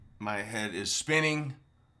My head is spinning.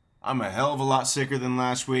 I'm a hell of a lot sicker than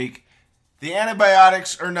last week. The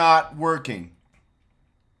antibiotics are not working.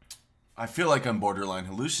 I feel like I'm borderline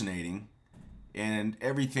hallucinating, and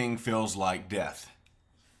everything feels like death.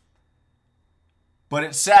 But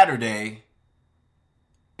it's Saturday,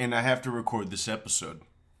 and I have to record this episode.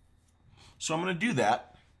 So I'm going to do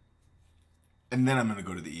that, and then I'm going to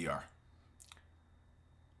go to the ER.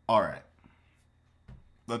 All right.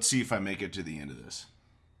 Let's see if I make it to the end of this.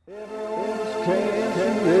 Everyone's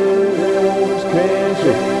canceled, everyone's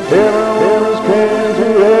canceled, everyone's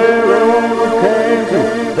canceled, everyone's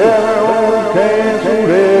canceled, everyone's canceled,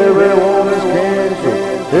 everyone's canceled,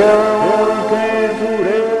 everyone's canceled,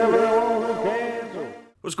 everyone's canceled.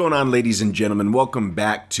 What's going on, ladies and gentlemen? Welcome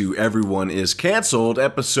back to Everyone is Canceled,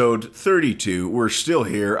 episode 32. We're still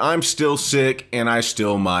here, I'm still sick, and I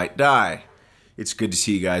still might die. It's good to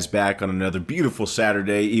see you guys back on another beautiful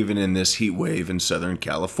Saturday, even in this heat wave in Southern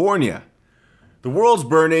California. The world's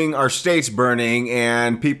burning, our state's burning,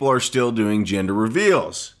 and people are still doing gender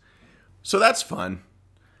reveals. So that's fun.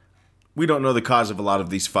 We don't know the cause of a lot of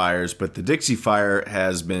these fires, but the Dixie Fire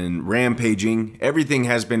has been rampaging. Everything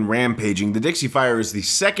has been rampaging. The Dixie Fire is the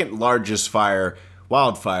second largest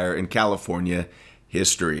wildfire in California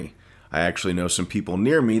history. I actually know some people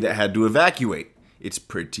near me that had to evacuate. It's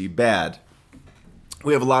pretty bad.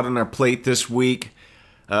 We have a lot on our plate this week.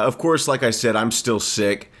 Of course, like I said, I'm still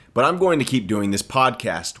sick, but I'm going to keep doing this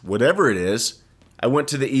podcast, whatever it is. I went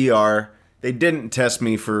to the ER. They didn't test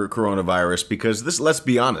me for coronavirus because let's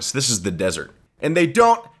be honest, this is the desert. And they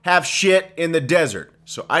don't have shit in the desert,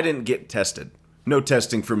 so I didn't get tested. No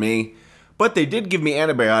testing for me, but they did give me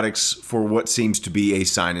antibiotics for what seems to be a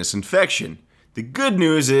sinus infection. The good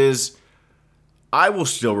news is I will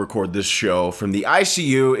still record this show from the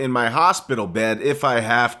ICU in my hospital bed if I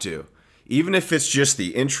have to. Even if it's just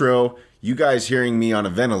the intro, you guys hearing me on a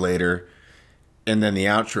ventilator, and then the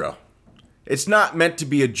outro. It's not meant to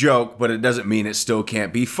be a joke, but it doesn't mean it still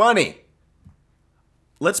can't be funny.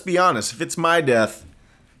 Let's be honest, if it's my death,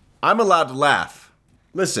 I'm allowed to laugh.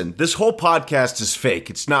 Listen, this whole podcast is fake.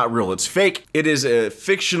 It's not real. It's fake. It is a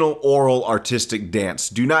fictional, oral, artistic dance.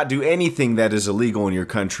 Do not do anything that is illegal in your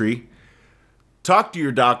country. Talk to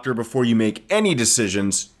your doctor before you make any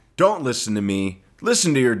decisions. Don't listen to me.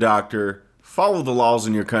 Listen to your doctor. Follow the laws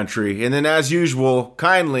in your country. And then, as usual,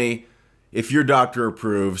 kindly, if your doctor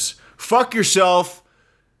approves, fuck yourself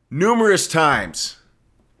numerous times.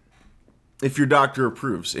 If your doctor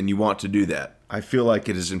approves and you want to do that. I feel like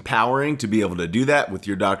it is empowering to be able to do that with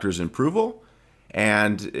your doctor's approval.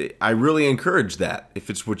 And I really encourage that if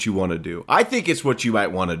it's what you want to do. I think it's what you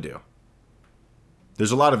might want to do.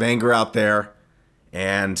 There's a lot of anger out there.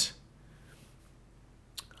 And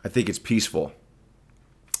I think it's peaceful.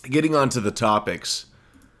 Getting on to the topics.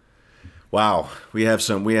 Wow, we have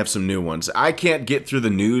some new ones. I can't get through the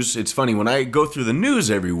news. It's funny, when I go through the news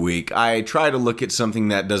every week, I try to look at something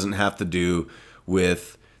that doesn't have to do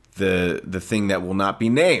with the thing that will not be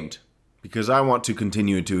named, because I want to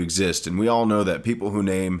continue to exist. And we all know that people who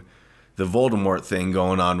name the Voldemort thing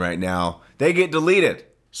going on right now, they get deleted.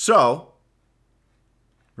 So,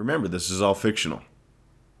 remember, this is all fictional.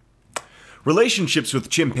 Relationships with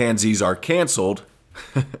chimpanzees are canceled.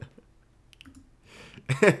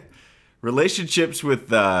 Relationships with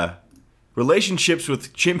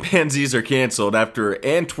chimpanzees are canceled after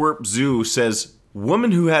Antwerp Zoo says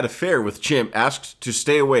woman who had affair with chimp asked to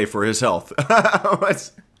stay away for his health. A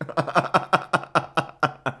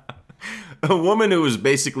woman who was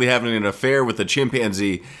basically having an affair with a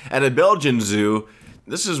chimpanzee at a Belgian zoo.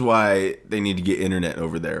 This is why they need to get internet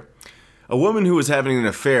over there. A woman who was having an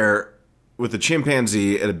affair with a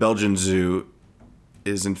chimpanzee at a Belgian zoo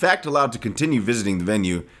is in fact allowed to continue visiting the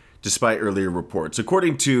venue despite earlier reports.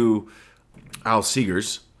 According to Al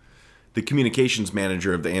Segers, the communications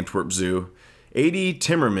manager of the Antwerp Zoo, Adie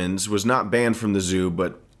Timmermans was not banned from the zoo,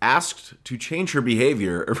 but asked to change her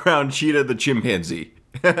behavior around Cheetah the chimpanzee.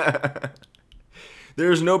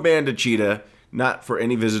 There is no ban to Cheetah, not for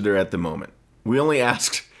any visitor at the moment. We only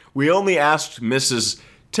asked Mrs.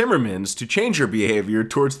 Timmermans to change her behavior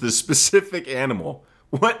towards the specific animal.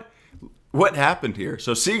 What happened here?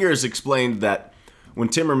 So Segers explained that when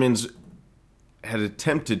Timmermans had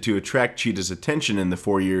attempted to attract Cheetah's attention in the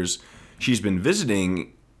 4 years she's been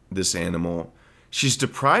visiting this animal, she's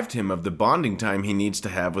deprived him of the bonding time he needs to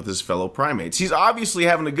have with his fellow primates. He's obviously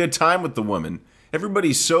having a good time with the woman.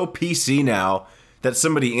 Everybody's so PC now that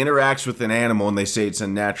somebody interacts with an animal and they say it's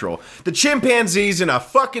unnatural. The chimpanzee's in a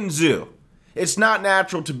fucking zoo. It's not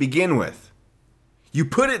natural to begin with. You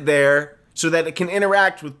put it there so that it can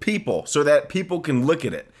interact with people, so that people can look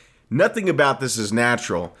at it. Nothing about this is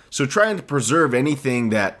natural. So trying to preserve anything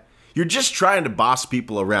that You're just trying to boss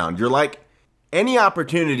people around. You're like, any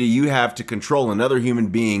opportunity you have to control another human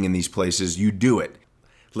being in these places, you do it.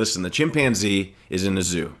 Listen, the chimpanzee is in a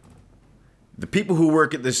zoo. The people who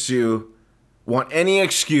work at this zoo want any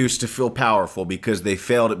excuse to feel powerful because they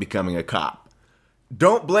failed at becoming a cop.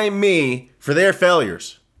 Don't blame me for their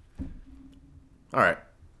failures. All right.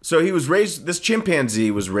 So this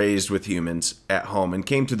chimpanzee was raised with humans at home and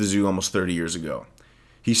came to the zoo almost 30 years ago.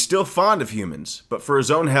 He's still fond of humans, but for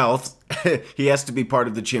his own health, he has to be part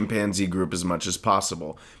of the chimpanzee group as much as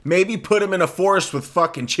possible. Maybe put him in a forest with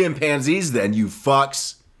fucking chimpanzees then, you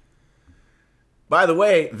fucks. By the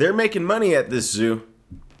way, they're making money at this zoo.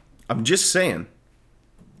 I'm just saying.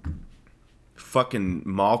 Fucking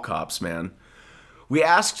mall cops, man. We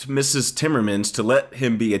asked Mrs. Timmermans to let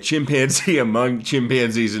him be a chimpanzee among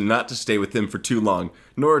chimpanzees and not to stay with him for too long,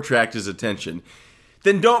 nor attract his attention.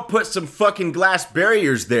 Then don't put some fucking glass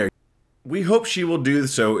barriers there. We hope she will do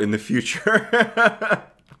so in the future.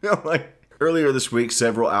 Earlier this week,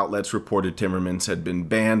 several outlets reported Timmermans had been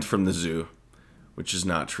banned from the zoo, which is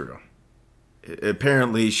not true.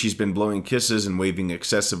 Apparently, she's been blowing kisses and waving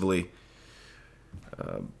excessively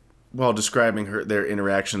while describing their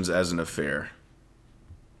interactions as an affair.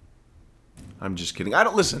 I'm just kidding. I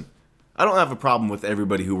don't have a problem with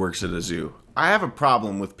everybody who works at a zoo. I have a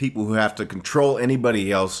problem with people who have to control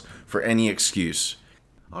anybody else for any excuse.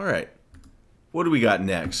 All right. What do we got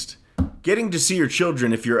next? Getting to see your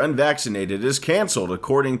children if you're unvaccinated is canceled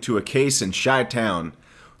according to a case in Chi-Town.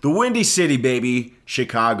 The Windy City, baby,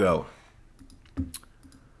 Chicago.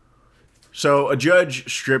 So a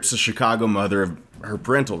judge strips a Chicago mother of her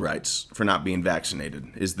parental rights for not being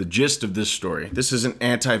vaccinated, is the gist of this story. This isn't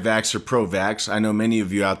anti-vax or pro-vax. I know many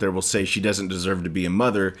of you out there will say she doesn't deserve to be a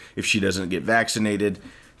mother if she doesn't get vaccinated.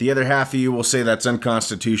 The other half of you will say that's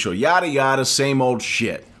unconstitutional. Yada yada, same old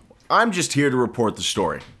shit. I'm just here to report the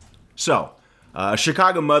story. So, a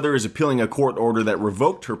Chicago mother is appealing a court order that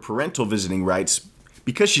revoked her parental visiting rights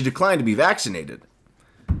because she declined to be vaccinated.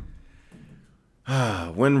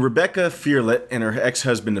 When Rebecca Fearlet and her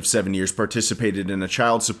ex-husband of 7 years participated in a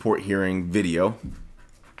child support hearing video,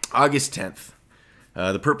 August 10th,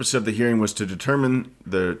 the purpose of the hearing was to determine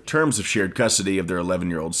the terms of shared custody of their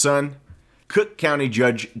 11-year-old son. Cook County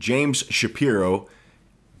Judge James Shapiro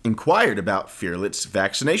inquired about Fearlet's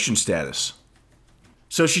vaccination status.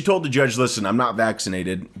 So she told the judge, listen, I'm not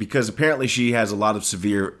vaccinated because apparently she has a lot of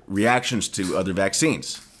severe reactions to other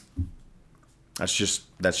vaccines. That's just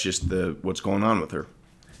what's going on with her.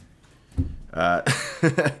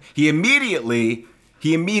 He immediately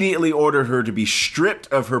ordered her to be stripped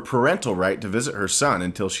of her parental right to visit her son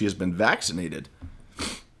until she has been vaccinated.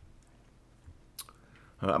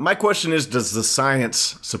 My question is, does the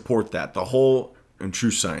science support that? The whole and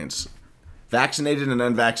true science. Vaccinated and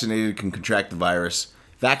unvaccinated can contract the virus.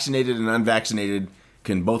 Vaccinated and unvaccinated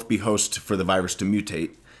can both be hosts for the virus to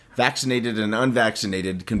mutate. Vaccinated and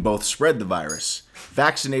unvaccinated can both spread the virus.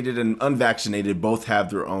 Vaccinated and unvaccinated both have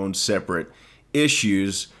their own separate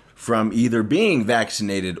issues from either being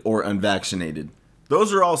vaccinated or unvaccinated.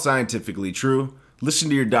 Those are all scientifically true. Listen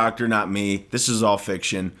to your doctor, not me. This is all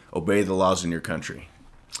fiction. Obey the laws in your country.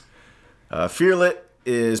 Fearlet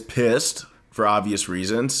is pissed for obvious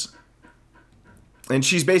reasons. And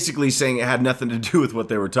she's basically saying it had nothing to do with what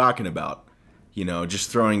they were talking about. You know, just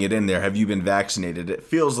throwing it in there. Have you been vaccinated? It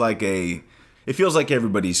feels like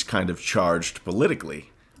everybody's kind of charged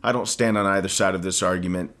politically. I don't stand on either side of this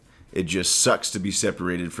argument. It just sucks to be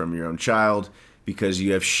separated from your own child because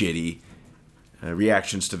you have shitty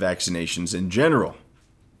reactions to vaccinations in general.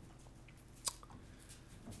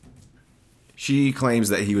 She claims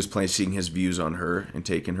that he was placing his views on her and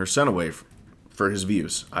taking her son away for his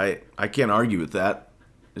views. I can't argue with that.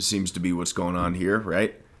 It seems to be what's going on here,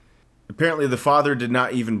 right? Apparently, the father did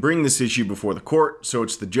not even bring this issue before the court, so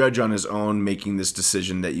it's the judge on his own making this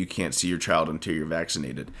decision that you can't see your child until you're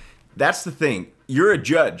vaccinated. That's the thing. You're a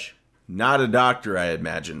judge, not a doctor, I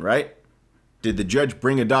imagine, right? Did the judge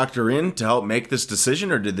bring a doctor in to help make this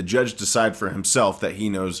decision, or did the judge decide for himself that he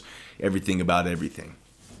knows everything about everything?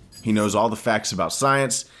 He knows all the facts about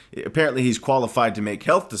science. Apparently, he's qualified to make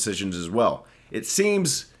health decisions as well. It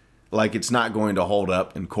seems like it's not going to hold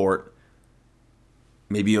up in court.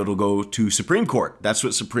 Maybe it'll go to Supreme Court. That's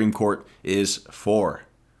what Supreme Court is for.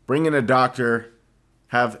 Bring in a doctor,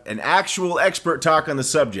 have an actual expert talk on the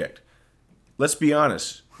subject. Let's be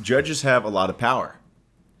honest, judges have a lot of power.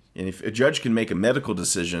 And if a judge can make a medical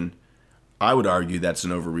decision, I would argue that's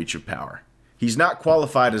an overreach of power. He's not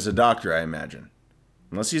qualified as a doctor, I imagine.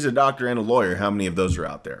 Unless he's a doctor and a lawyer, how many of those are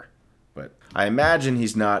out there? But I imagine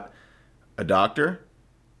he's not a doctor,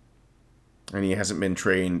 and he hasn't been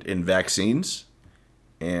trained in vaccines.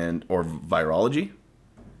 or virology.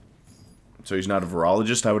 So he's not a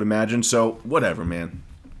virologist, I would imagine. So whatever, man.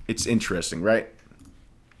 It's interesting, right?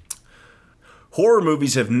 Horror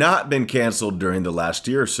movies have not been canceled during the last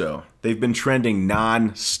year or so. They've been trending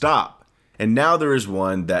non-stop. And now there is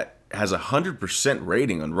one that has a 100%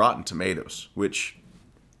 rating on Rotten Tomatoes, which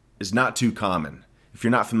is not too common. If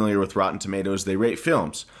you're not familiar with Rotten Tomatoes, they rate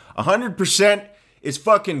films. 100% is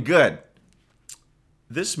fucking good.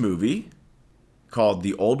 This movie, called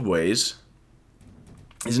The Old Ways,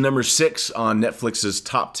 is number 6 on Netflix's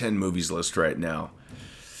top 10 movies list right now.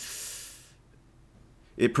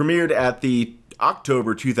 It premiered at the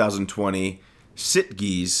October 2020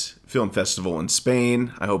 Sitges Film Festival in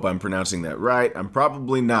Spain. I hope I'm pronouncing that right. I'm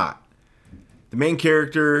probably not. The main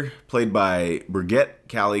character, played by Brigitte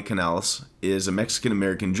Cali Canales, is a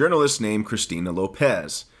Mexican-American journalist named Cristina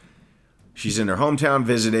Lopez. She's in her hometown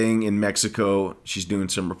visiting in Mexico. She's doing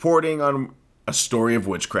some reporting on a story of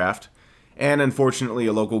witchcraft. And unfortunately,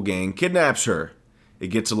 a local gang kidnaps her. It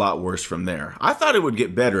gets a lot worse from there. I thought it would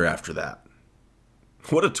get better after that.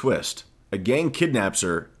 What a twist. A gang kidnaps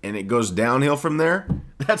her, and it goes downhill from there?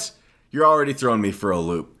 You're already throwing me for a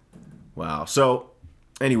loop. Wow. So,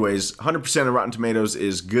 anyways, 100% of Rotten Tomatoes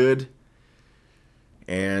is good.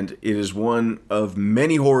 And it is one of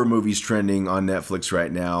many horror movies trending on Netflix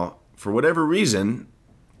right now. For whatever reason,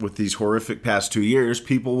 with these horrific past 2 years,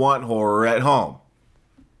 people want horror at home.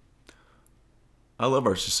 I love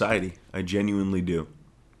our society. I genuinely do.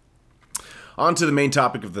 On to the main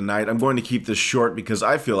topic of the night. I'm going to keep this short because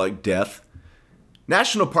I feel like death.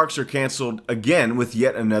 National parks are canceled again with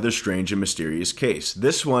yet another strange and mysterious case.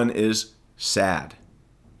 This one is sad.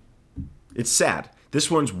 It's sad.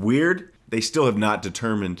 This one's weird. They still have not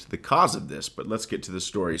determined the cause of this, but let's get to the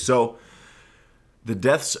story. So, the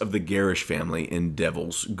deaths of the Garish family in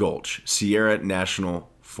Devil's Gulch, Sierra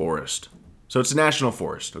National Forest. So it's a national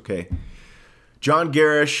forest, okay? John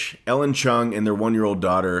Garish, Ellen Chung, and their 1-year-old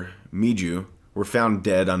daughter, Miju, were found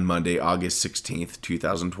dead on Monday, August 16th,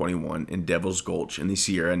 2021, in Devil's Gulch in the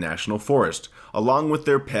Sierra National Forest, along with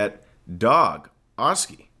their pet dog,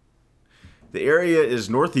 Oski. The area is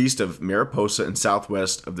northeast of Mariposa and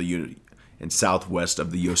southwest of the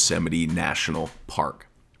Yosemite National Park.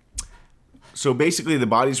 So basically, the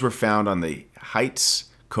bodies were found on the Heights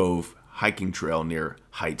Cove hiking trail near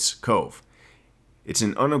Heights Cove. It's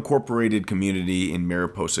an unincorporated community in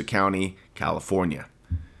Mariposa County, California.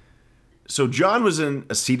 So John was in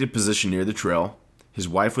a seated position near the trail. His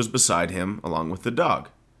wife was beside him, along with the dog.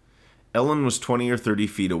 Ellen was 20 or 30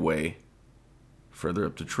 feet away, further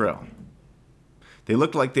up the trail. They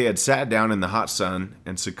looked like they had sat down in the hot sun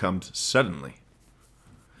and succumbed suddenly.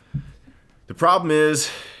 The problem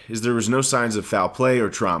is there was no signs of foul play or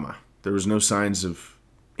trauma. There was no signs of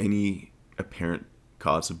any apparent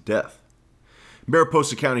cause of death.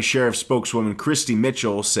 Mariposa County Sheriff spokeswoman Christy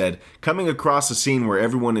Mitchell said, "Coming across a scene where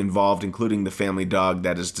everyone involved, including the family dog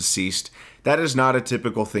that is deceased, that is not a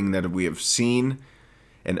typical thing that we have seen,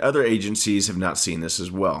 and other agencies have not seen this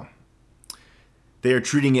as well. They are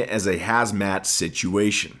treating it as a hazmat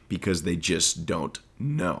situation because they just don't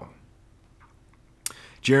know."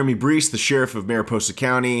 Jeremy Brees, the sheriff of Mariposa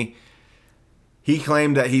County, he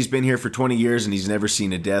claimed that he's been here for 20 years and he's never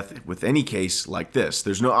seen a death with any case like this.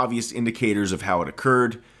 There's no obvious indicators of how it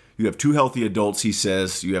occurred. You have 2 healthy adults, he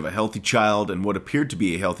says. You have a healthy child and what appeared to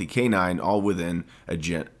be a healthy canine, all within a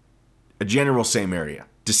general same area.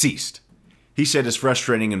 Deceased. He said it's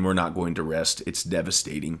frustrating and we're not going to rest. It's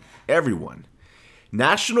devastating everyone.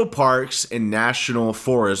 National parks and national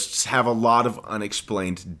forests have a lot of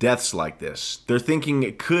unexplained deaths like this. They're thinking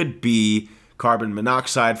it could be carbon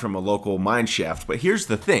monoxide from a local mine shaft. But here's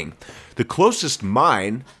the thing. The closest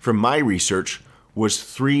mine, from my research, was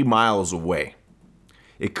 3 miles away.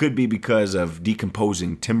 It could be because of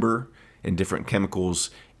decomposing timber and different chemicals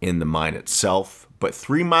in the mine itself. But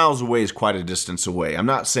 3 miles away is quite a distance away. I'm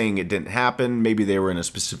not saying it didn't happen. Maybe they were in a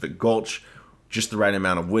specific gulch, just the right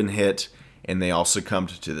amount of wind hit, and they all succumbed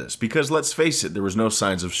to this. Because let's face it, there was no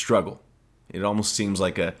signs of struggle. It almost seems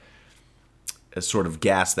like a sort of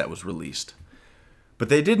gas that was released. But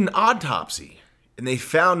they did an autopsy, and they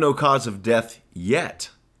found no cause of death yet.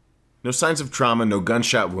 No signs of trauma, no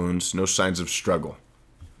gunshot wounds, no signs of struggle.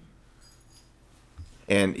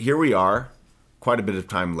 And here we are, quite a bit of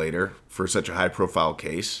time later, for such a high-profile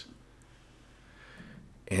case.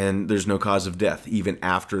 And there's no cause of death, even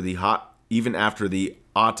after the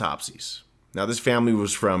autopsies. Now this family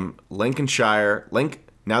was from Lancashire,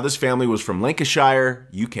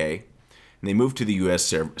 UK, and they moved to the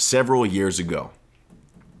U.S. several years ago.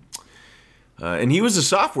 And he was a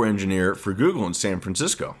software engineer for Google in San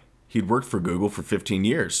Francisco. He'd worked for Google for 15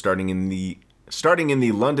 years, starting in the starting in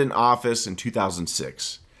the London office in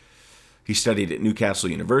 2006. He studied at Newcastle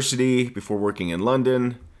University before working in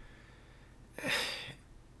London.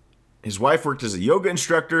 His wife worked as a yoga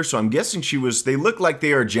instructor, so I'm guessing they look like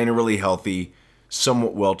they are generally healthy,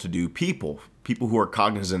 somewhat well-to-do people who are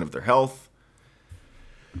cognizant of their health.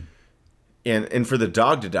 And for the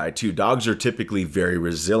dog to die too, dogs are typically very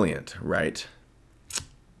resilient, right?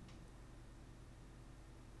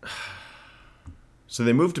 So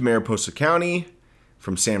they moved to Mariposa County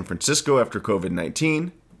from San Francisco after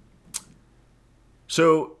COVID-19.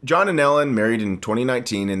 So John and Ellen married in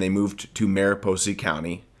 2019 and they moved to Mariposa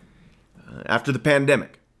County after the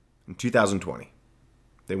pandemic in 2020.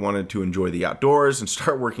 They wanted to enjoy the outdoors and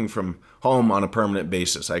start working from home on a permanent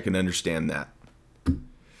basis. I can understand that.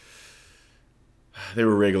 They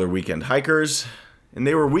were regular weekend hikers, and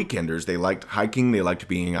they were weekenders. They liked hiking, they liked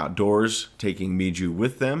being outdoors, taking Miju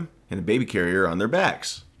with them, and a baby carrier on their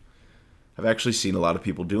backs. I've actually seen a lot of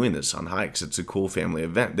people doing this on hikes. It's a cool family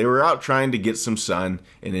event. They were out trying to get some sun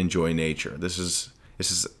and enjoy nature. This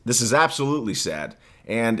is absolutely sad,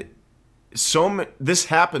 and this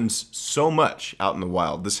happens so much out in the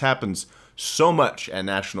wild. This happens so much at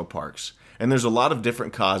national parks, and there's a lot of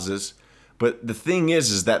different causes. But the thing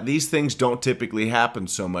is that these things don't typically happen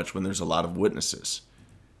so much when there's a lot of witnesses.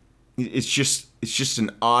 It's just an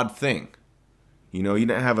odd thing. You know, you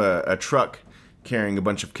don't have a truck carrying a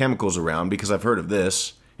bunch of chemicals around, because I've heard of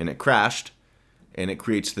this, and it crashed, and it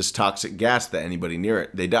creates this toxic gas that anybody near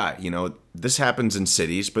it, they die. You know, this happens in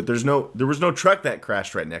cities, but there was no truck that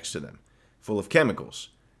crashed right next to them, full of chemicals.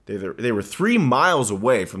 They were 3 miles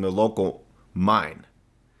away from the local mine.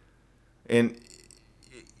 And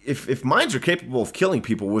if mines are capable of killing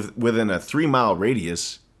people within a 3-mile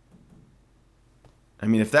radius, I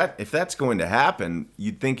mean, if that's going to happen,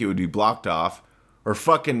 you'd think it would be blocked off, or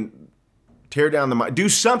fucking tear down the mine. Do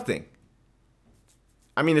something.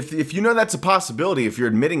 I mean, if you know that's a possibility, if you're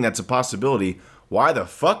admitting that's a possibility, why the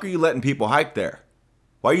fuck are you letting people hike there?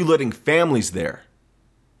 Why are you letting families there?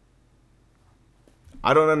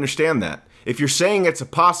 I don't understand that. If you're saying it's a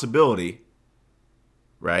possibility,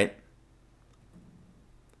 right,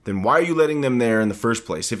 then why are you letting them there in the first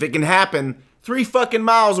place? If it can happen 3 fucking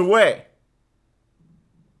miles away,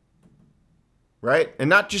 right? And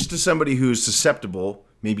not just to somebody who's susceptible.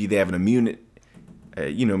 Maybe they have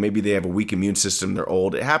maybe they have a weak immune system, they're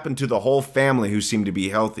old. It happened to the whole family who seemed to be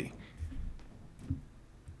healthy.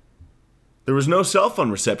 There was no cell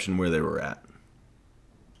phone reception where they were at.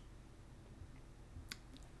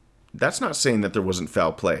 That's not saying that there wasn't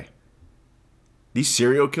foul play. These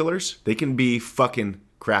serial killers, they can be fucking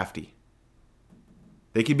crafty.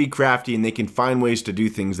 They can be crafty, and they can find ways to do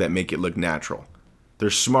things that make it look natural. They're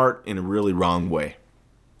smart in a really wrong way.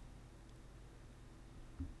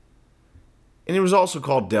 And it was also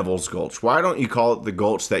called Devil's Gulch. Why don't you call it the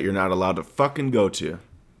gulch that you're not allowed to fucking go to?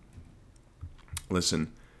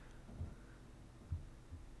 Listen.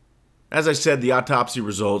 As I said, the autopsy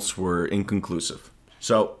results were inconclusive.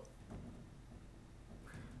 So,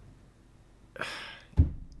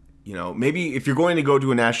 you know, maybe if you're going to go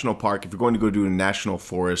to a national park, if you're going to go to a national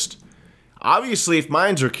forest, obviously if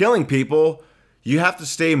mines are killing people, you have to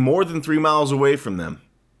stay more than 3 miles away from them.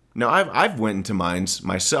 Now, I've went into mines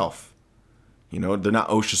myself. You know, they're not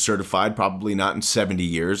OSHA certified, probably not in 70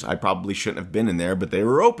 years. I probably shouldn't have been in there, but they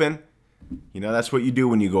were open. You know, that's what you do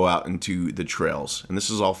when you go out into the trails. And this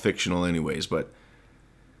is all fictional anyways, but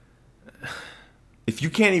if you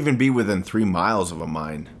can't even be within 3 miles of a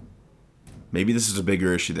mine, maybe this is a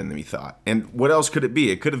bigger issue than we thought. And what else could it be?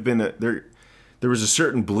 It could have been there was a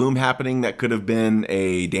certain bloom happening that could have been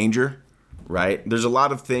a danger, right? There's a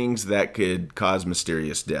lot of things that could cause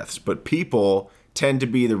mysterious deaths, but people tend to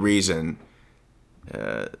be the reason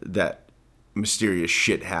that mysterious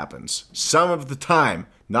shit happens. Some of the time,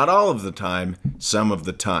 not all of the time, some of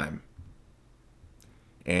the time.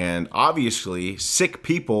 And obviously, sick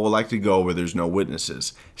people like to go where there's no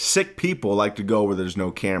witnesses. Sick people like to go where there's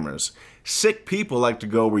no cameras. Sick people like to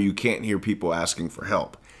go where you can't hear people asking for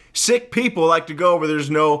help. Sick people like to go where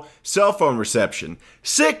there's no cell phone reception.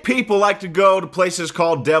 Sick people like to go to places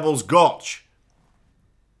called Devil's Gulch.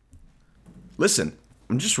 Listen,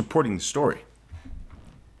 I'm just reporting the story.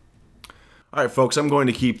 All right, folks, I'm going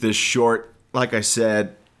to keep this short. Like I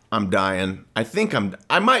said, I'm dying.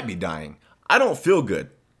 I might be dying. I don't feel good.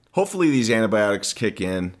 Hopefully these antibiotics kick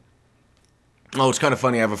in. Oh, it's kind of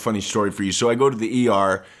funny. I have a funny story for you. So I go to the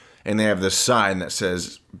ER, and they have this sign that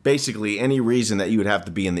says, basically, any reason that you would have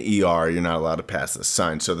to be in the ER, you're not allowed to pass this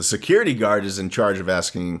sign. So the security guard is in charge of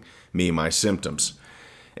asking me my symptoms.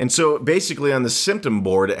 And so basically on the symptom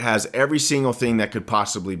board, it has every single thing that could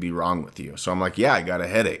possibly be wrong with you. So I'm like, yeah, I got a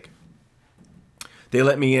headache. They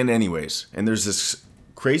let me in anyways. And there's this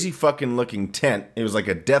crazy fucking looking tent. It was like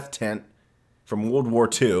a death tent from World War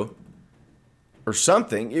II or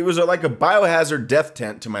something. It was like a biohazard death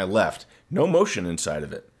tent to my left. No motion inside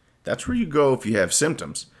of it. That's where you go if you have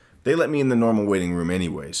symptoms. They let me in the normal waiting room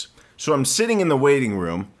anyways. So I'm sitting in the waiting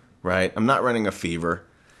room, right? I'm not running a fever.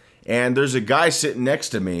 And there's a guy sitting next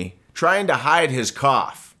to me trying to hide his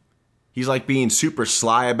cough. He's like being super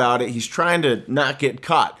sly about it. He's trying to not get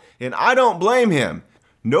caught. And I don't blame him.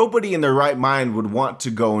 Nobody in their right mind would want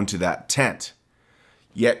to go into that tent.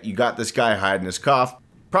 Yet you got this guy hiding his cough,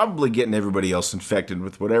 probably getting everybody else infected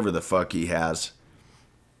with whatever the fuck he has.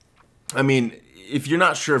 I mean, if you're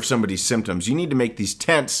not sure of somebody's symptoms, you need to make these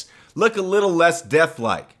tents look a little less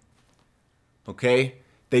death-like. Okay?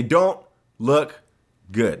 They don't look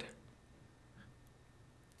good.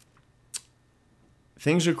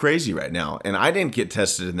 Things are crazy right now, and I didn't get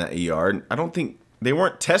tested in that ER. I don't think they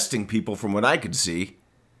weren't testing people from what I could see.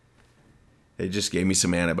 They just gave me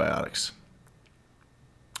some antibiotics.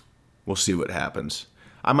 We'll see what happens.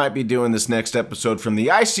 I might be doing this next episode from the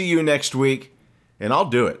ICU next week, and I'll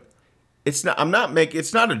do it. It's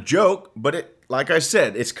not a joke, but like I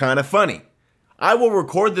said, it's kind of funny. I will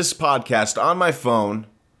record this podcast on my phone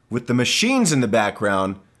with the machines in the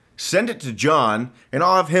background, send it to John, and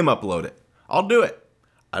I'll have him upload it. I'll do it.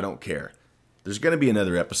 I don't care. There's going to be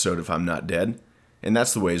another episode if I'm not dead, and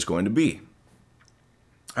that's the way it's going to be.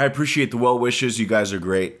 I appreciate the well wishes. You guys are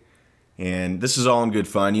great, and this is all in good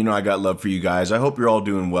fun. You know I got love for you guys. I hope you're all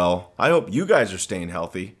doing well. I hope you guys are staying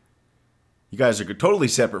healthy. You guys are totally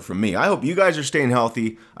separate from me. I hope you guys are staying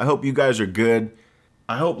healthy. I hope you guys are good.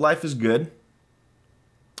 I hope life is good.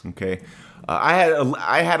 Okay.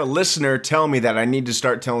 I had a listener tell me that I need to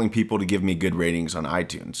start telling people to give me good ratings on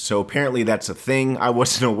iTunes. So apparently that's a thing. I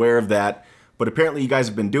wasn't aware of that, but apparently you guys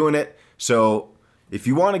have been doing it. So if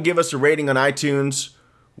you want to give us a rating on iTunes,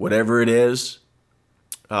 whatever it is,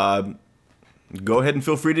 go ahead and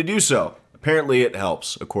feel free to do so. Apparently it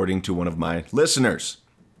helps, according to one of my listeners.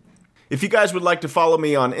 If you guys would like to follow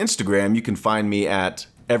me on Instagram, you can find me at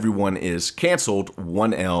Everyone Is Canceled,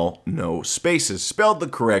 1L, no spaces, spelled the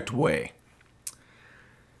correct way.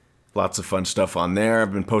 Lots of fun stuff on there.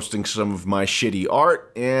 I've been posting some of my shitty art,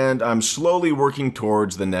 and I'm slowly working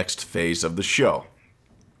towards the next phase of the show.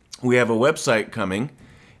 We have a website coming,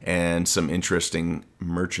 and some interesting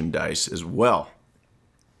merchandise as well.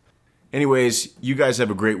 Anyways, you guys have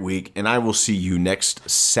a great week, and I will see you next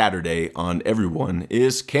Saturday on Everyone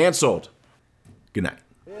Is Canceled. Good night.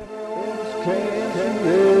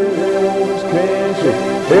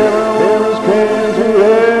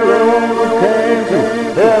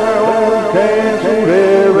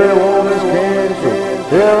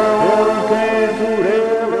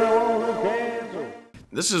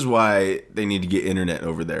 This is why they need to get internet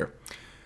over there.